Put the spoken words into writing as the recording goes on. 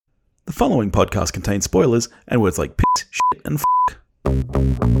The following podcast contains spoilers and words like piss, shit, and f***.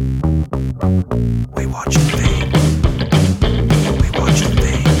 We watch the thing. We watch the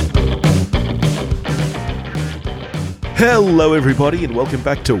thing. Hello, everybody, and welcome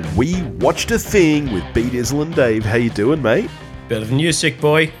back to We Watched a Thing with B. Dizzle and Dave. How you doing, mate? Better than you, sick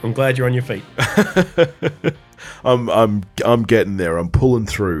boy. I'm glad you're on your feet. I'm getting there. I'm pulling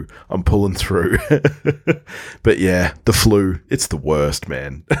through. But yeah, the flu, it's the worst,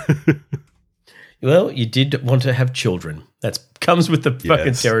 man. Well, you did want to have children. That comes with the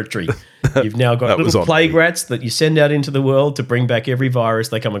fucking territory. You've now got little plague rats that you send out into the world to bring back every virus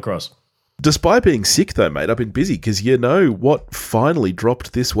they come across. Despite being sick, though, mate, I've been busy because you know what finally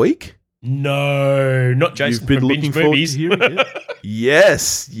dropped this week? No, not Jason. You've been from looking Binge forward Movies. to hearing it?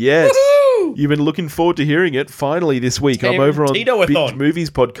 Yes. Woo-hoo! You've been looking forward to hearing it finally this week. I'm over on Binge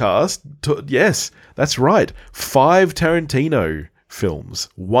Movies podcast. Yes, that's right. 5 Tarantino films,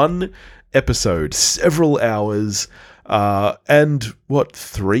 1 episode, several hours, and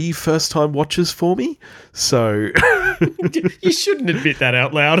 3 first-time watches for me? So you shouldn't admit that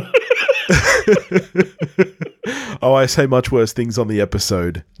out loud. Oh, I say much worse things on the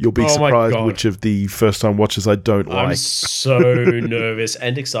episode. You'll be surprised which of the first-time watchers I don't like. I'm so nervous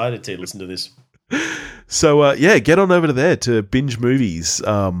and excited to listen to this. So, get on over to there to Binge Movies.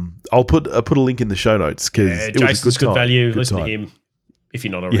 I'll put a link in the show notes because it was a good value. Listen to him if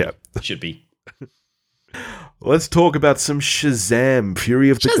you're not already. Yeah. Should be. Let's talk about some Shazam,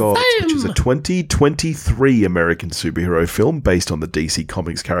 Fury of the Gods, which is a 2023 American superhero film based on the DC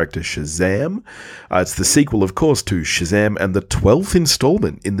Comics character Shazam. It's the sequel, of course, to Shazam and the 12th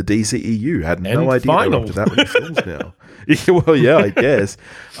installment in the DCEU. Had no idea they were up to that many films now. Well, yeah, I guess.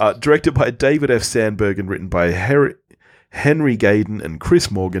 Directed by David F. Sandberg and written by Henry Gayden and Chris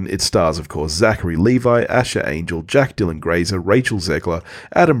Morgan, it stars, of course, Zachary Levi, Asher Angel, Jack Dylan Grazer, Rachel Zegler,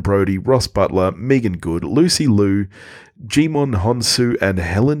 Adam Brody, Ross Butler, Megan Good, Lucy Liu, Jimon Honsu, and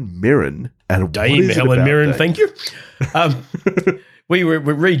Helen Mirren. And Dame Helen Mirren, thank you. We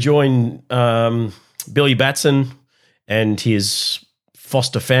rejoin Billy Batson and his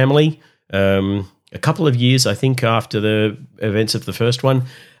foster family a couple of years, I think, after the events of the first one.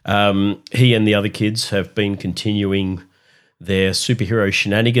 He and the other kids have been continuing their superhero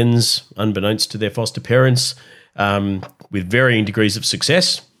shenanigans, unbeknownst to their foster parents, with varying degrees of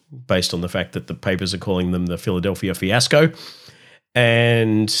success, based on the fact that the papers are calling them the Philadelphia Fiasco.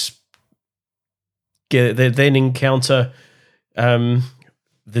 And they then encounter the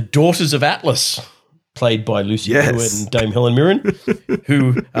Daughters of Atlas, played by Lucy Liu and Dame Helen Mirren,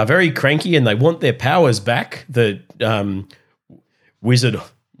 who are very cranky and they want their powers back that wizard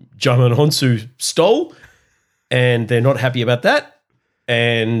Jimon Honsu stole, and they're not happy about that.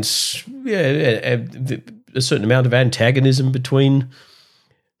 And a certain amount of antagonism between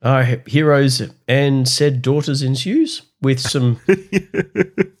our heroes and said daughters ensues, with some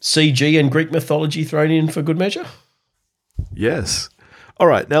CG and Greek mythology thrown in for good measure. Yes. All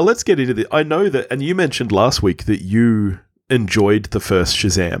right, now let's get into I know that, and you mentioned last week that you enjoyed the first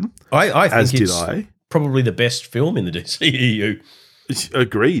Shazam. I think it's probably the best film in the DCEU.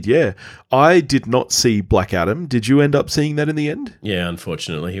 Agreed, yeah. I did not see Black Adam. Did you end up seeing that in the end? Yeah,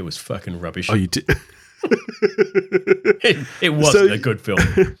 unfortunately. It was fucking rubbish. Oh, you did? it wasn't a good film.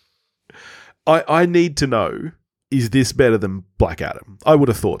 I need to know, is this better than Black Adam? I would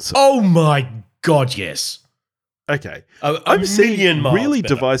have thought so. Oh my God, yes. Okay. I'm seeing really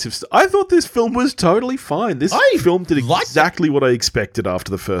divisive stuff. I thought this film was totally fine. This film did exactly what I expected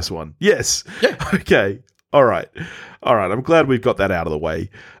after the first one. Yes. Yeah. Okay. All right. I'm glad we've got that out of the way.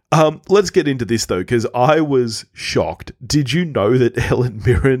 Let's get into this, though, because I was shocked. Did you know that Helen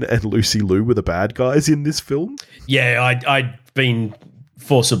Mirren and Lucy Liu were the bad guys in this film? Yeah, I'd been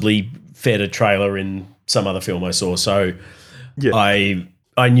forcibly fed a trailer in some other film I saw, so yeah.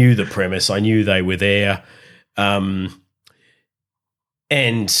 I knew the premise. I knew they were there. And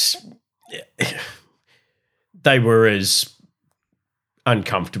they were as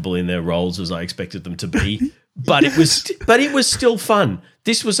uncomfortable in their roles as I expected them to be, but it was still fun.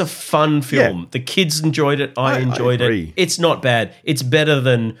 This was a fun film. Yeah. The kids enjoyed it. I enjoyed it. It's not bad. It's better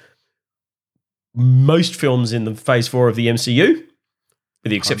than most films in the Phase 4 of the MCU, with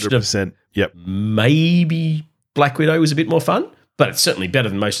the exception 100%. Yep. Maybe Black Widow was a bit more fun, but it's certainly better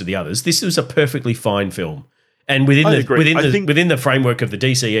than most of the others. This was a perfectly fine film. And within the framework of the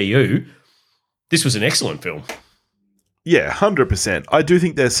DCEU, this was an excellent film. Yeah, 100%. I do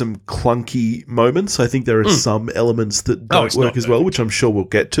think there's some clunky moments. I think there are some elements that don't work as well, which I'm sure we'll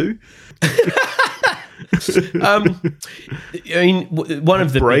get to. I mean, one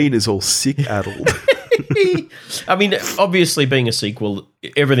of the brain is all sick addled. I mean, obviously, being a sequel,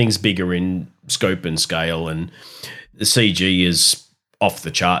 everything's bigger in scope and scale, and the CG is off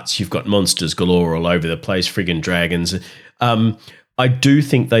the charts. You've got monsters galore all over the place, friggin' dragons. I do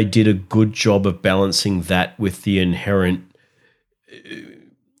think they did a good job of balancing that with the inherent.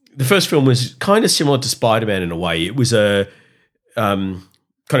 The first film was kind of similar to Spider-Man in a way. It was a kind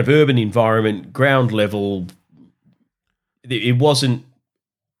of urban environment, ground level. It wasn't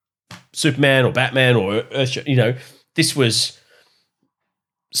Superman or Batman or this was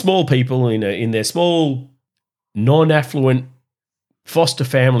small people in their small, non-affluent foster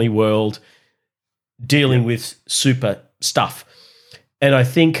family world dealing with super stuff. And I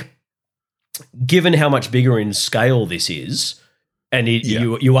think, given how much bigger in scale this is, and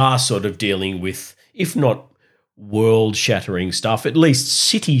you are sort of dealing with, if not world-shattering stuff, at least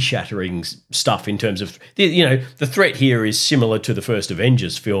city-shattering stuff in terms of, the threat here is similar to the first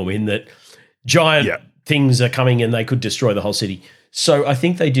Avengers film in that giant things are coming and they could destroy the whole city. So I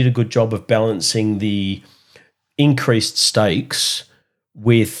think they did a good job of balancing the increased stakes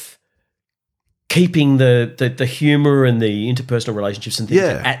with keeping the humor and the interpersonal relationships and things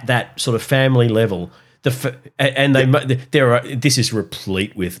at that sort of family level. This is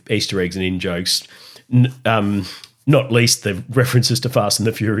replete with Easter eggs and in-jokes, not least the references to Fast and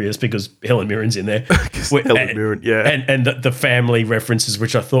the Furious because Helen Mirren's in there. Helen Mirren, and the family references,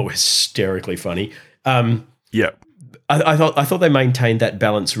 which I thought were hysterically funny. I thought they maintained that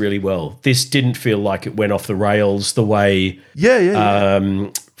balance really well. This didn't feel like it went off the rails the way,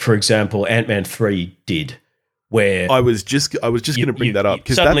 for example, Ant-Man 3 did. Where I was just going to bring that up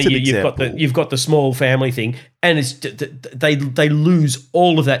because that's an example. You've got the small family thing, and it's they lose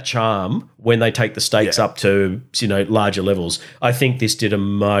all of that charm when they take the stakes up to larger levels. I think this did a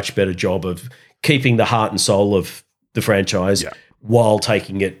much better job of keeping the heart and soul of the franchise while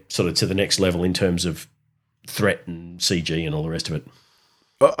taking it sort of to the next level in terms of threat and CG and all the rest of it.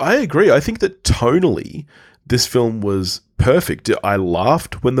 I agree. I think that tonally, this film was perfect. I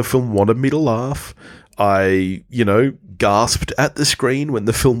laughed when the film wanted me to laugh. I, gasped at the screen when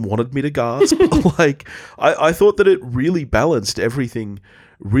the film wanted me to gasp. I thought that it really balanced everything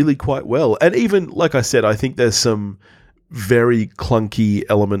really quite well. And even, like I said, I think there's some very clunky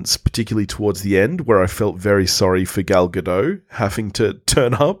elements, particularly towards the end, where I felt very sorry for Gal Gadot having to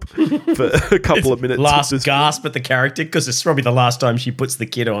turn up for a couple of minutes. Last gasp at the character, because it's probably the last time she puts the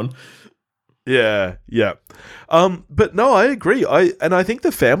kid on. Yeah. But no, I agree. I think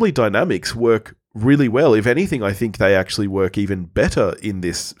the family dynamics work really well. If anything, I think they actually work even better in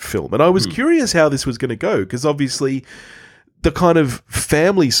this film. And I was curious how this was going to go, because obviously the kind of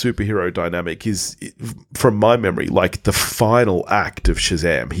family superhero dynamic is, from my memory, like the final act of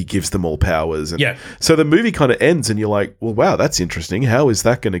Shazam. He gives them all powers. And so the movie kind of ends and you're like, well, wow, that's interesting. How is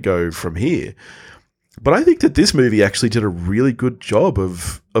that going to go from here? But I think that this movie actually did a really good job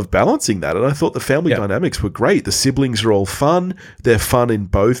of balancing that. And I thought the family dynamics were great. The siblings are all fun. They're fun in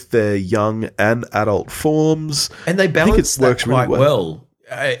both their young and adult forms. And they balance that quite well.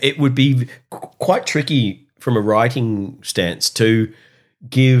 It would be quite tricky from a writing stance to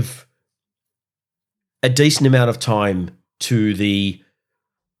give a decent amount of time to the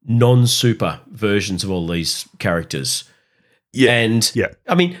non-super versions of all these characters.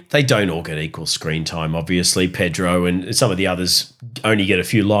 I mean, they don't all get equal screen time, obviously. Pedro and some of the others only get a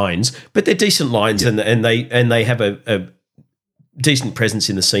few lines, but they're decent lines and they have a decent presence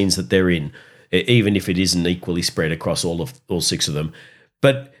in the scenes that they're in, even if it isn't equally spread across all six of them.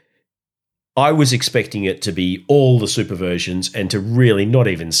 But I was expecting it to be all the super versions and to really not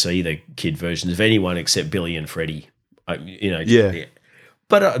even see the kid versions of anyone except Billy and Freddie.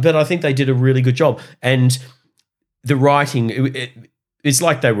 But I think they did a really good job. And the writing, it's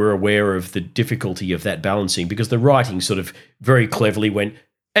like they were aware of the difficulty of that balancing, because the writing sort of very cleverly went,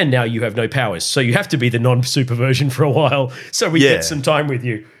 and now you have no powers, so you have to be the non-super version for a while, so we get some time with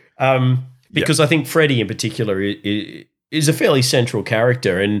you. Because I think Freddie in particular is a fairly central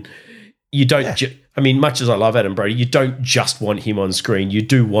character, and you don't much as I love Adam Brody, you don't just want him on screen. You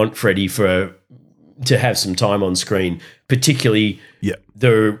do want Freddie to have some time on screen, particularly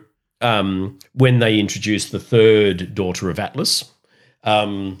when they introduced the third daughter of Atlas.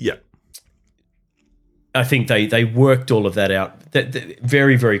 I think they worked all of that out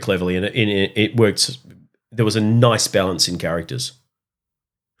very, very cleverly, and it works. There was a nice balance in characters.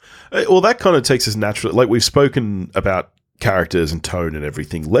 Well, that kind of takes us naturally. Like, we've spoken about characters and tone and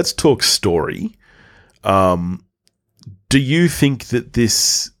everything. Let's talk story. Do you think that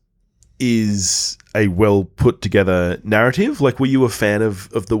this is a well put together narrative? Like, were you a fan of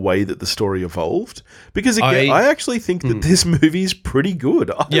the way that the story evolved? Because again, I actually think that this movie is pretty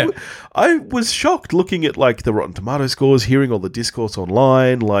good. I was shocked looking at like the Rotten Tomato scores, hearing all the discourse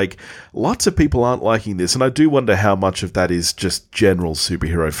online. Like, lots of people aren't liking this, and I do wonder how much of that is just general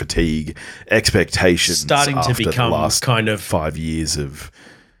superhero fatigue, expectations starting to become the last kind of 5 years of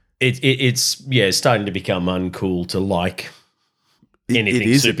it's starting to become uncool to like anything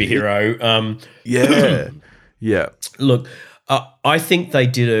superhero. Yeah. Look, I think they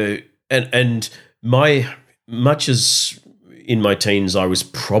did and much as in my teens I was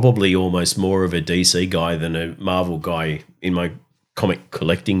probably almost more of a DC guy than a Marvel guy in my comic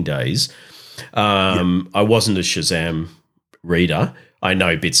collecting days. I wasn't a Shazam reader. I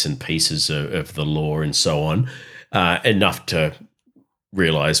know bits and pieces of the lore and so on, enough to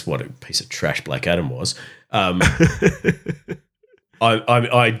realize what a piece of trash Black Adam was. I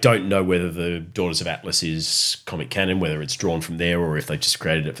don't know whether the Daughters of Atlas is comic canon, whether it's drawn from there or if they just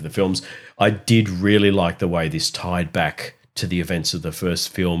created it for the films. I did really like the way this tied back to the events of the first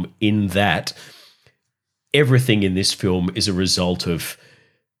film, in that everything in this film is a result of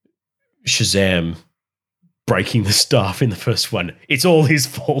Shazam breaking the staff in the first one. It's all his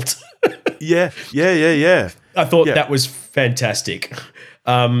fault. Yeah. I thought that was fantastic.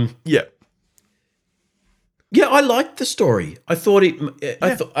 Yeah, I liked the story. I thought it.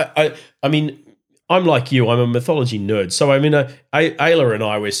 I mean, I'm like you. I'm a mythology nerd. So I mean, Ayla and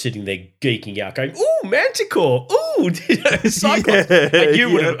I were sitting there geeking out, going, "Ooh, Manticore! Ooh, Cyclops!" And you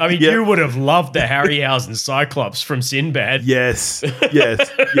would have. I mean, you would have loved the Harryhausen Cyclops from Sinbad. Yes,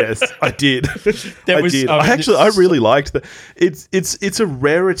 I did. I did. I I really liked that. It's a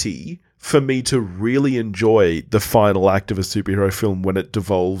rarity for me to really enjoy the final act of a superhero film when it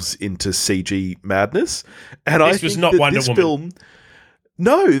devolves into CG madness. And this was not Wonder Woman.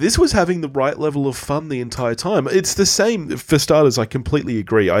 No, this was having the right level of fun the entire time. It's the same, for starters, I completely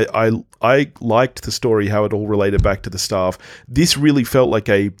agree. I liked the story, how it all related back to the staff. This really felt like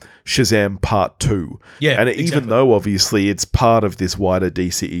a Shazam Part 2. Yeah, and even though, obviously, it's part of this wider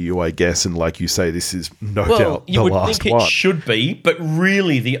DCEU, I guess, and like you say, this is no doubt the last one. You would think it should be, but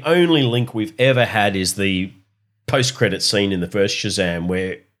really the only link we've ever had is the post-credit scene in the first Shazam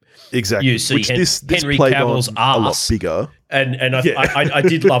where you see Henry Cavill's arse. A lot bigger. And I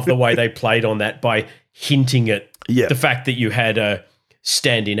did love the way they played on that by hinting at the fact that you had a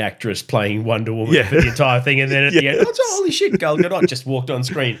stand-in actress playing Wonder Woman for the entire thing, and then at the end, holy shit, Gal Gadot just walked on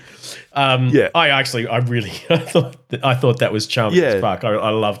screen. I thought that was charming as fuck. I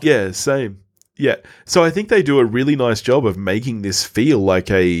loved it. Yeah, same. Yeah, so I think they do a really nice job of making this feel like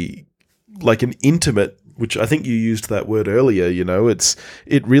an intimate. Which I think you used that word earlier, you know, it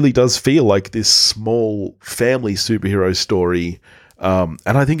really does feel like this small family superhero story. And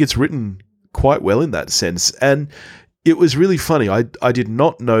I think it's written quite well in that sense. And it was really funny. I did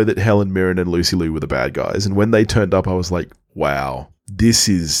not know that Helen Mirren and Lucy Liu were the bad guys. And when they turned up, I was like, wow, this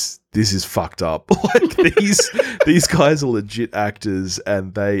is fucked up. Like these guys are legit actors,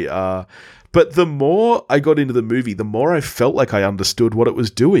 and they are. But the more I got into the movie, the more I felt like I understood what it was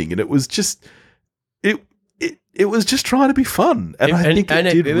doing. And it was just... It was just trying to be fun, and I think it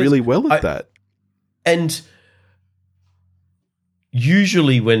did really well at that. And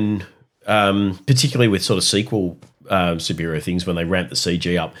usually when, particularly with sort of sequel superhero things, when they ramp the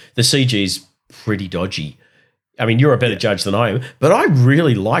CG up, the CG is pretty dodgy. I mean, you're a better judge than I am, but I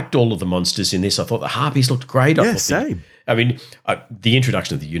really liked all of the monsters in this. I thought the harpies looked great. Same. The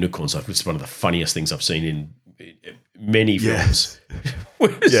introduction of the unicorns was one of the funniest things I've seen in many films.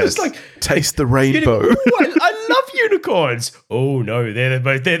 It's just like, taste the rainbow. I love unicorns. Oh no, they're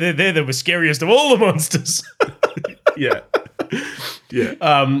the scariest of all the monsters. Yeah.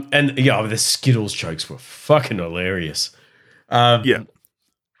 The Skittles jokes were fucking hilarious.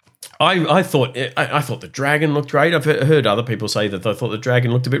 I thought the dragon looked great. I've heard other people say that they thought the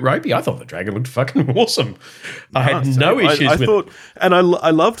dragon looked a bit ropey. I thought the dragon looked fucking awesome. I had no issues with it. And I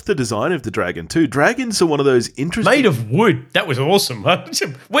loved the design of the dragon too. Dragons are one of those interesting... Made of wood. That was awesome.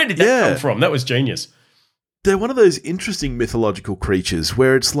 Where did that come from? That was genius. They're one of those interesting mythological creatures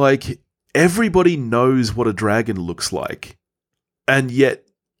where it's like everybody knows what a dragon looks like. And yet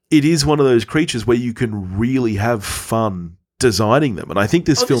it is one of those creatures where you can really have fun designing them, and I think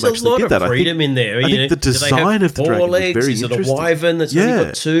this film actually did that. There's a lot of freedom in there. I think the design of the dragon was very interesting. Is it a wyvern that's only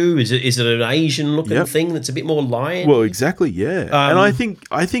got two? Is it an Asian looking thing that's a bit more lion? Well, exactly, yeah. And I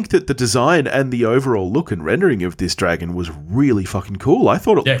think that the design and the overall look and rendering of this dragon was really fucking cool. I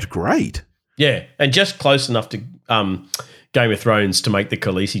thought it looked great. Yeah, and just close enough to Game of Thrones to make the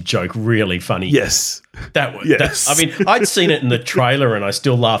Khaleesi joke really funny. Yes. I'd seen it in the trailer and I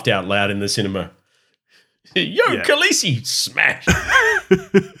still laughed out loud in the cinema. Yo, Khaleesi, smash.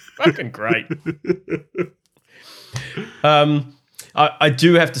 Fucking great. I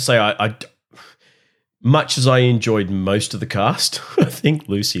do have to say, I much as I enjoyed most of the cast, I think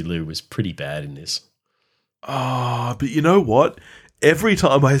Lucy Liu was pretty bad in this. But you know what? Every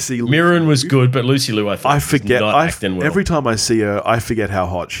time I see Mirren was good, but Lucy Liu, I forget. Not acting well. Every time I see her, I forget how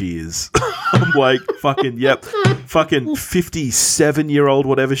hot she is. I'm like, fucking 57-year-old,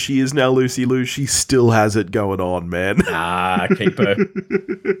 whatever she is now, Lucy Liu. She still has it going on, man. Keep her.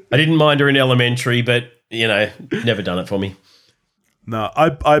 I didn't mind her in Elementary, but never done it for me. No,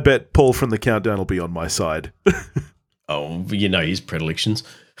 I bet Paul from the Countdown will be on my side. Oh, his predilections.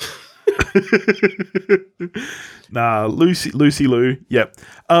 Nah, Lucy Liu. Yep.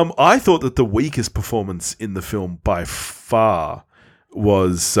 I thought that the weakest performance in the film by far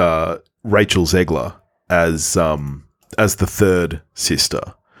was Rachel Zegler as the third sister.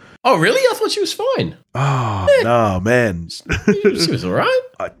 Oh, really? I thought she was fine. Oh, no, man. She was all right.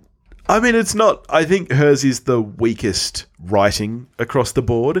 I mean, it's not. I think hers is the weakest writing across the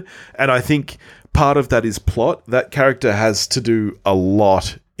board, and I think part of that is plot. That character has to do a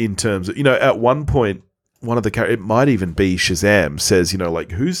lot in terms of, at one point, one of the characters, it might even be Shazam, says,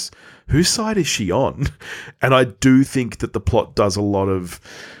 like, whose side is she on? And I do think that the plot does a lot of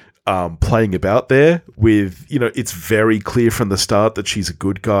playing about there with, it's very clear from the start that she's a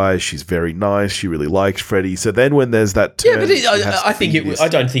good guy. She's very nice. She really likes Freddy. So then when there's that turn, but I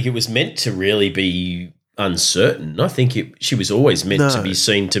don't think it was meant to really be uncertain. I think she was always meant to be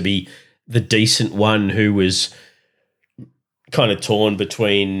seen to be the decent one who was kind of torn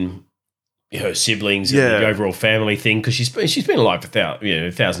between her siblings and the overall family thing, because she's been alive for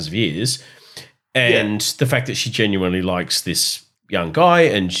thousands of years, and the fact that she genuinely likes this young guy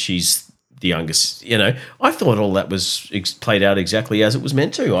and she's the youngest, I thought all that was played out exactly as it was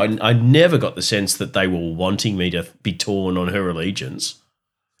meant to. I never got the sense that they were wanting me to be torn on her allegiance.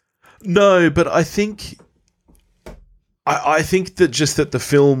 No, but I think that the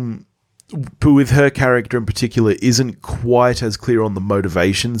film, with her character in particular, isn't quite as clear on the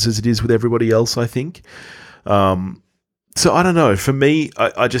motivations as it is with everybody else, I think. So I don't know. For me,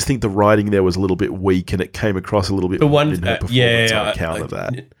 I just think the writing there was a little bit weak, and it came across a little bit more in her performance on account of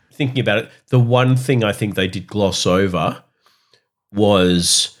that. Thinking about it, the one thing I think they did gloss over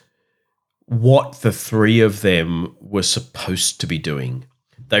was what the three of them were supposed to be doing.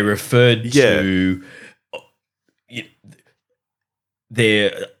 They referred to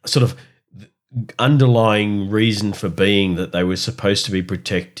their sort of underlying reason for being, that they were supposed to be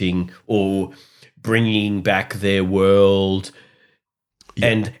protecting or bringing back their world.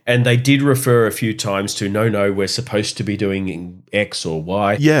 And they did refer a few times to, no, we're supposed to be doing X or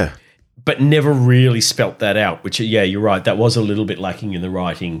Y. Yeah. But never really spelt that out, which, you're right, that was a little bit lacking in the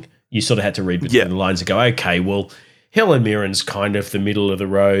writing. You sort of had to read between the lines and go, okay, well, Helen Mirren's kind of the middle of the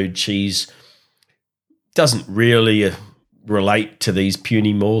road. She's doesn't really relate to these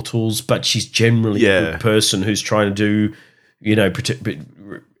puny mortals, but she's generally a good person who's trying to do, protect.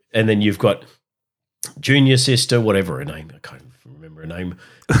 And then you've got junior sister, whatever her name, I can't remember her name,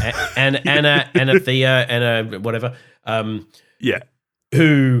 Anna, whatever.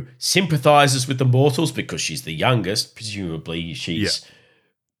 Who sympathizes with the mortals because she's the youngest. Presumably she's,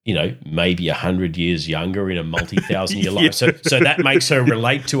 maybe 100 years younger in a multi-thousand-year life. So that makes her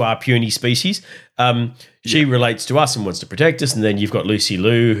relate to our puny species. She relates to us and wants to protect us. And then you've got Lucy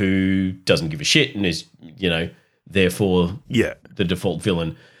Liu, who doesn't give a shit and is, therefore the default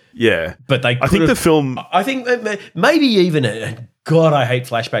villain. Yeah. But I think the film... I think maybe even... God, I hate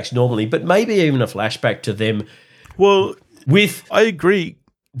flashbacks normally, but maybe even a flashback to them... Well... I agree.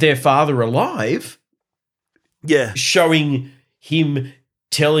 Their father alive. Yeah. Showing him,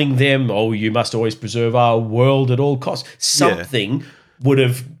 telling them, oh, you must always preserve our world at all costs. Something would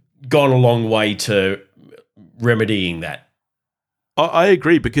have gone a long way to remedying that. I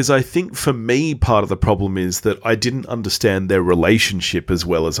agree, because I think for me, part of the problem is that I didn't understand their relationship as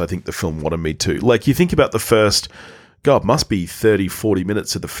well as I think the film wanted me to. Like, you think about the first... God, must be 30, 40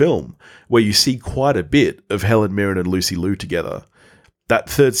 minutes of the film where you see quite a bit of Helen Mirren and Lucy Liu together. That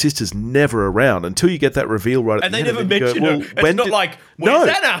third sister's never around until you get that reveal right at the end. And they never mention her. It's not like, where's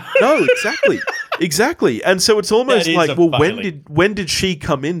Anna? No, exactly. Exactly. And so it's almost like, well, when did she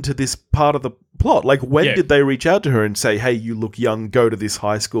come into this part of the plot? Like, when did they reach out to her and say, hey, you look young, go to this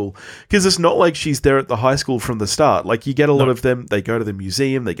high school? Because it's not like she's there at the high school from the start. Like, you get a lot of them, they go to the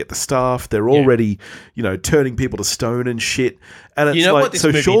museum, they get the staff, they're already, turning people to stone and shit. And it's like,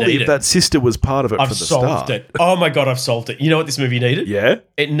 so surely if that sister was part of it from the start. I've solved it. Oh my God, I've solved it. You know what this movie needed? Yeah?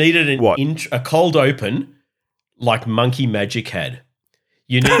 It needed a cold open like Monkey Magic had.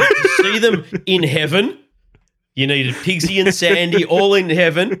 You needed to see them in heaven You needed Pigsy and Sandy all in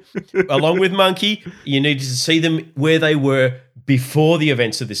heaven, along with Monkey. You needed to see them where they were before the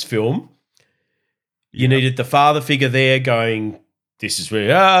events of this film. You needed the father figure there going, this is where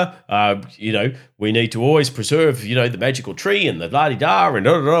we are. We need to always preserve, the magical tree and the la-di-da and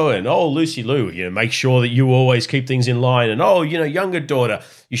da-da-da and Lucy-Lou. Make sure that you always keep things in line. And, younger daughter,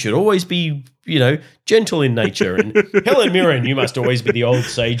 you should always be, gentle in nature. And Helen Mirren, you must always be the old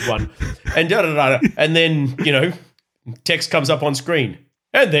sage one. And da-da-da. And then, text comes up on screen.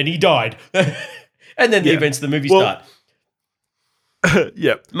 And then he died. And then the events of the movie start.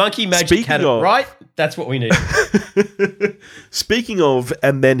 Yeah. Monkey magic had it right. That's what we need. Speaking of,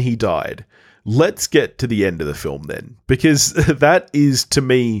 and then he died, let's get to the end of the film then, because that is, to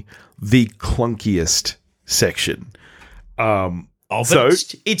me, the clunkiest section.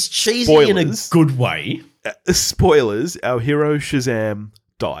 It's cheesy spoilers, in a good way. Spoilers, our hero Shazam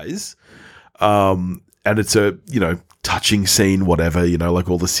dies. And it's a, touching scene, whatever, like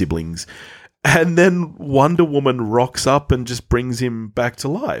all the siblings. And then Wonder Woman rocks up and just brings him back to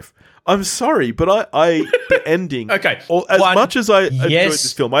life. I'm sorry, but the ending. Okay. Much as I enjoyed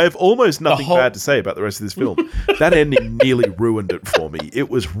this film, I have almost nothing bad to say about the rest of this film. That ending nearly ruined it for me. It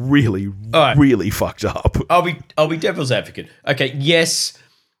was really, really fucked up. I'll be devil's advocate. Okay. Yes.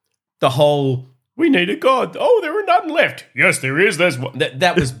 The whole, we need a god. Oh, there are none left. Yes, there is. There's one.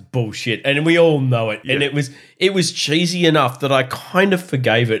 That was bullshit. And we all know it. Yeah. And it was cheesy enough that I kind of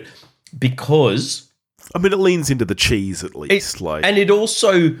forgave it. Because it leans into the cheese at least. And it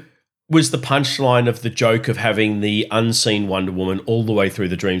also was the punchline of the joke of having the unseen Wonder Woman all the way through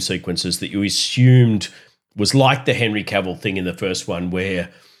the dream sequences that you assumed was like the Henry Cavill thing in the first one where,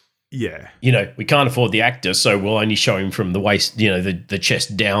 we can't afford the actor, so we'll only show him from the waist, the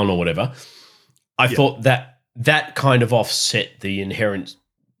chest down or whatever. I thought that kind of offset the inherent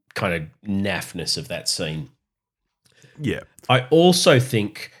kind of naffness of that scene. Yeah. I also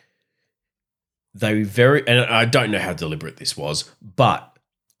think and I don't know how deliberate this was, but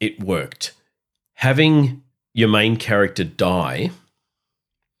it worked. Having your main character die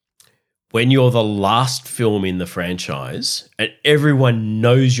when you're the last film in the franchise, and everyone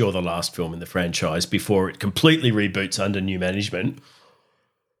knows you're the last film in the franchise before it completely reboots under new management.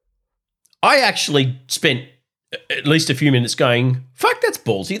 I actually spent at least a few minutes going, fuck, that's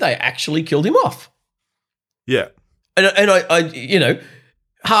ballsy. They actually killed him off. Yeah. And I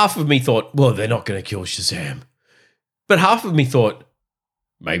half of me thought, well, they're not going to kill Shazam. But half of me thought,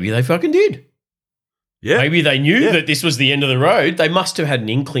 maybe they fucking did. Yeah. Maybe they knew that this was the end of the road. They must have had an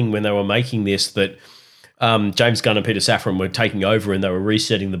inkling when they were making this that James Gunn and Peter Safran were taking over and they were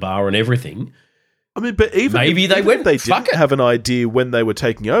resetting the bar and everything. But they didn't have an idea when they were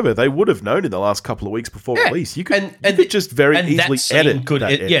taking over, they would have known in the last couple of weeks before release. You could just very easily edit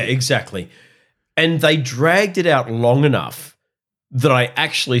that. Yeah, exactly. And they dragged it out long enough that I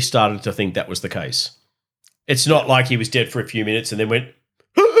actually started to think that was the case. It's not like he was dead for a few minutes and then went,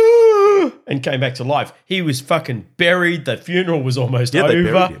 and came back to life. He was fucking buried. The funeral was almost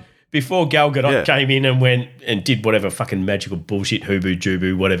over before Gal Gadot came in and went and did whatever fucking magical bullshit, hoobu,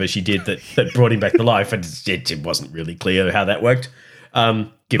 jubu, whatever she did that brought him back to life. And it wasn't really clear how that worked. No,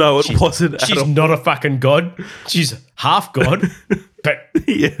 it wasn't. She's not a fucking god. She's half god, but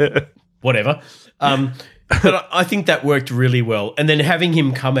whatever. But I think that worked really well. And then having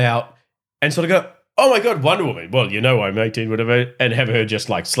him come out and sort of go, oh my God, Wonder Woman. Well, I'm 18, whatever. And have her just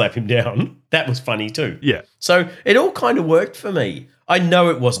like slap him down. That was funny too. Yeah. So it all kind of worked for me. I know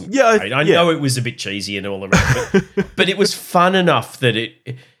it wasn't great. I know it was a bit cheesy and all the rest of it. But it was fun enough that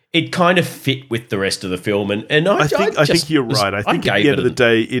it kind of fit with the rest of the film. And I think you're right. I think at the end of the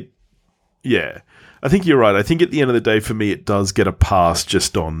day, I think you're right. I think at the end of the day, for me, it does get a pass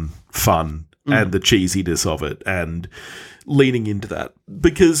just on fun and the cheesiness of it and leaning into that.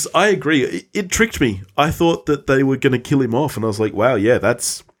 Because I agree, it tricked me. I thought that they were going to kill him off, and I was like, wow, yeah, that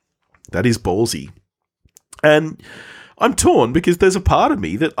is ballsy. And I'm torn because there's a part of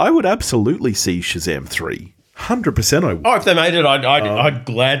me that I would absolutely see Shazam 3. 100% I would. Oh, if they made it, I'd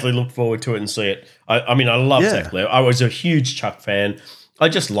gladly look forward to it and see it. I mean, I love Zach Lev. I was a huge Chuck fan. I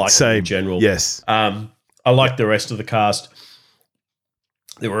just liked him in general. Yes. I liked the rest of the cast.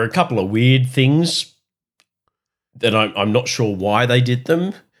 There were a couple of weird things that I'm not sure why they did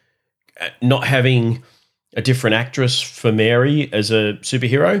them. Not having a different actress for Mary as a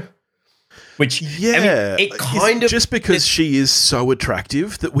superhero. Which, it kind of... Just because she is so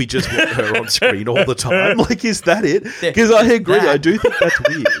attractive that we just want her on screen all the time? Like, is that it? Because I agree. I do think that's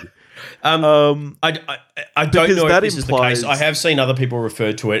weird. I don't know if this is the case. I have seen other people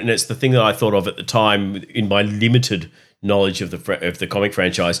refer to it, and it's the thing that I thought of at the time in my limited knowledge of the comic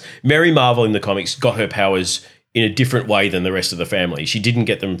franchise. Mary Marvel in the comics got her powers in a different way than the rest of the family. She didn't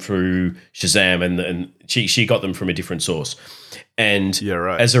get them through Shazam, and she got them from a different source. And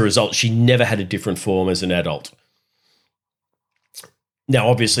as a result, she never had a different form as an adult. Now,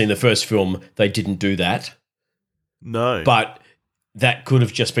 obviously, in the first film, they didn't do that. No. But that could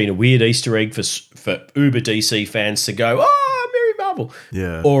have just been a weird Easter egg for uber DC fans to go, oh, Mary Marvel.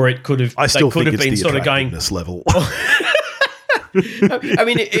 Yeah. Or it could have. I still they could think have it's been the sort of going this level. I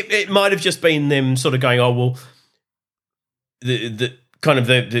mean, it might have just been them sort of going, oh well, the kind of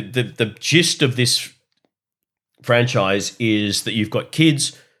the gist of this franchise is that you've got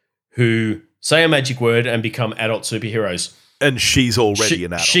kids who say a magic word and become adult superheroes. And she's already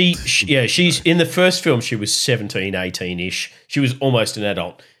an adult. She's in the first film, she was 17, 18-ish. She was almost an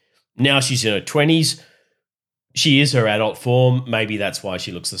adult. Now she's in her 20s. She is her adult form. Maybe that's why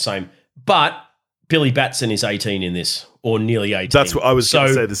she looks the same. But Billy Batson is 18 in this, or nearly 18. That's what I was going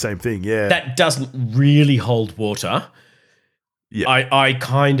to say, the same thing, yeah. That doesn't really hold water. Yeah. I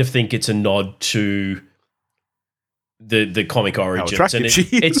kind of think it's a nod to the comic origins. How attractive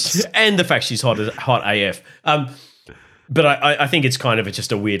she is. And the fact she's hot AF. But I think it's kind of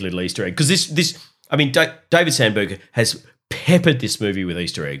just a weird little Easter egg. Because David Sandberg has peppered this movie with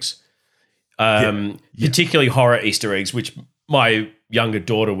Easter eggs. Particularly horror Easter eggs, which my younger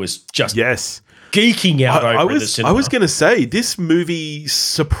daughter was just geeking out over in the cinema. I was going to say, this movie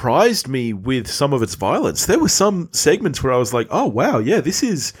surprised me with some of its violence. There were some segments where I was like, oh, wow, yeah, this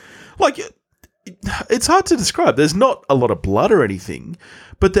is... Like, it's hard to describe. There's not a lot of blood or anything,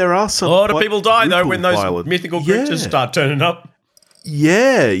 but there are some... A lot of people die, though, when those mythical creatures start turning up.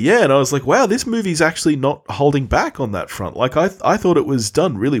 Yeah, and I was like, wow, this movie's actually not holding back on that front. Like, I thought it was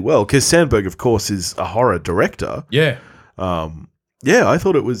done really well, because Sandberg, of course, is a horror director. Yeah. I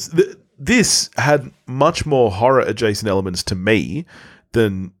thought it was... This had much more horror-adjacent elements to me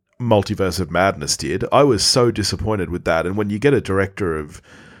than Multiverse of Madness did. I was so disappointed with that, and when you get a director of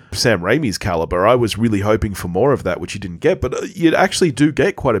Sam Raimi's caliber, I was really hoping for more of that, which you didn't get, but you actually do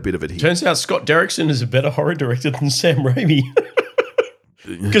get quite a bit of it here. Turns out Scott Derrickson is a better horror director than Sam Raimi.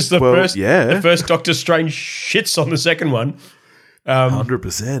 Because the first Doctor Strange shits on the second one.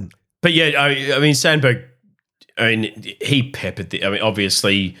 100%. But yeah, I mean, Sandberg, he peppered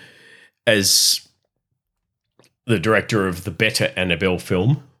obviously, as the director of the better Annabelle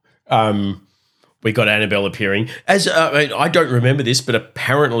film, we got Annabelle appearing. As I don't remember this, but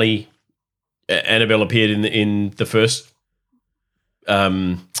apparently Annabelle appeared in the first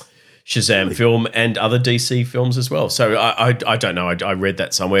Shazam film and other DC films as well. So I don't know. I read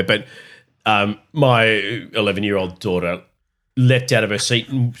that somewhere, but my 11-year-old daughter leapt out of her seat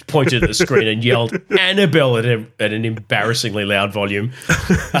and pointed at the screen and yelled Annabelle at an embarrassingly loud volume,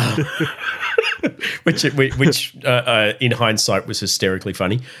 which in hindsight was hysterically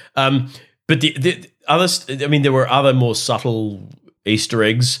funny. But the others, I mean, there were other more subtle Easter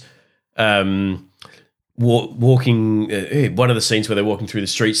eggs. Walking, one of the scenes where they're walking through the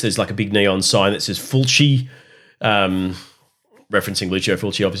streets, there's like a big neon sign that says Fulci, referencing Lucio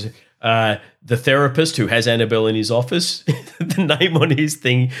Fulci, obviously. The therapist who has Annabelle in his office, the name on his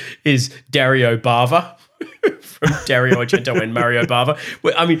thing is Dario Bava, from Dario Argento and Mario Bava.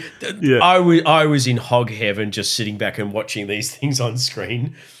 Well, I mean, I was in hog heaven just sitting back and watching these things on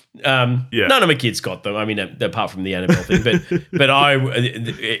screen. None of my kids got them. I mean, apart from the Annabelle thing, but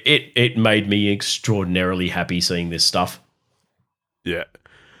it made me extraordinarily happy seeing this stuff. Yeah.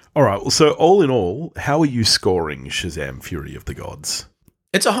 All right. Well, so all in all, how are you scoring Shazam: Fury of the Gods?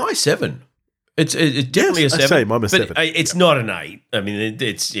 It's a high 7. It's definitely a 7. Same, I'm a 7. It's not an 8. I mean,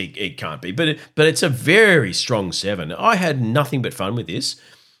 it can't be, but it's a very strong 7. I had nothing but fun with this.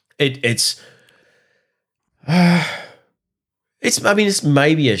 It's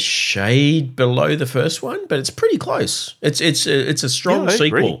maybe a shade below the first one, but it's pretty close. It's a strong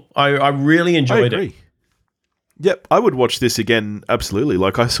sequel. I really enjoyed it. Yep, I would watch this again, absolutely.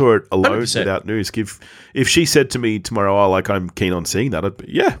 Like, I saw it alone 100%. Without news. If she said to me tomorrow, I'm keen on seeing that, I'd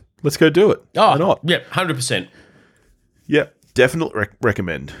be, let's go do it. Oh, why not? Yeah, 100%. Yeah, definitely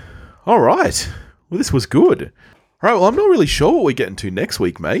recommend. All right. Well, this was good. All right, well, I'm not really sure what we're getting to next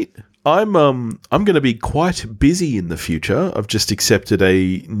week, mate. I'm going to be quite busy in the future. I've just accepted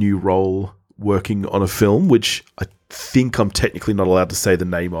a new role working on a film, which I think I'm technically not allowed to say the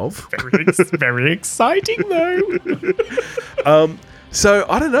name of. Very exciting, though. So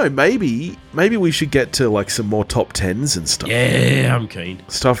I don't know. Maybe we should get to like some more top 10s and stuff. Yeah, I'm keen.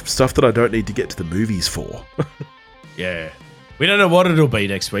 Stuff that I don't need to get to the movies for. Yeah. We don't know what it'll be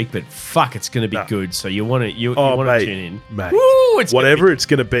next week, but fuck, it's going to be good. So you want to tune in, mate. Woo, whatever it's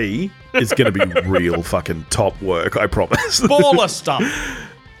going to be, it's going to be real fucking top work. I promise. Baller stuff.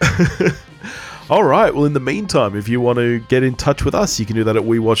 All right. Well, in the meantime, if you want to get in touch with us, you can do that at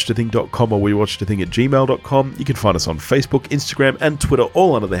wewatchedathing.com or wewatchedathing@gmail.com. You can find us on Facebook, Instagram, and Twitter,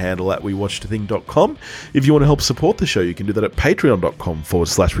 all under the handle at wewatchedathing.com. If you want to help support the show, you can do that at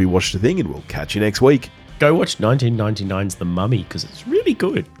patreon.com/wewatchedathing, and we'll catch you next week. Go watch 1999's The Mummy, because it's really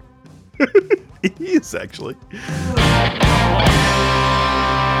good. It is, actually.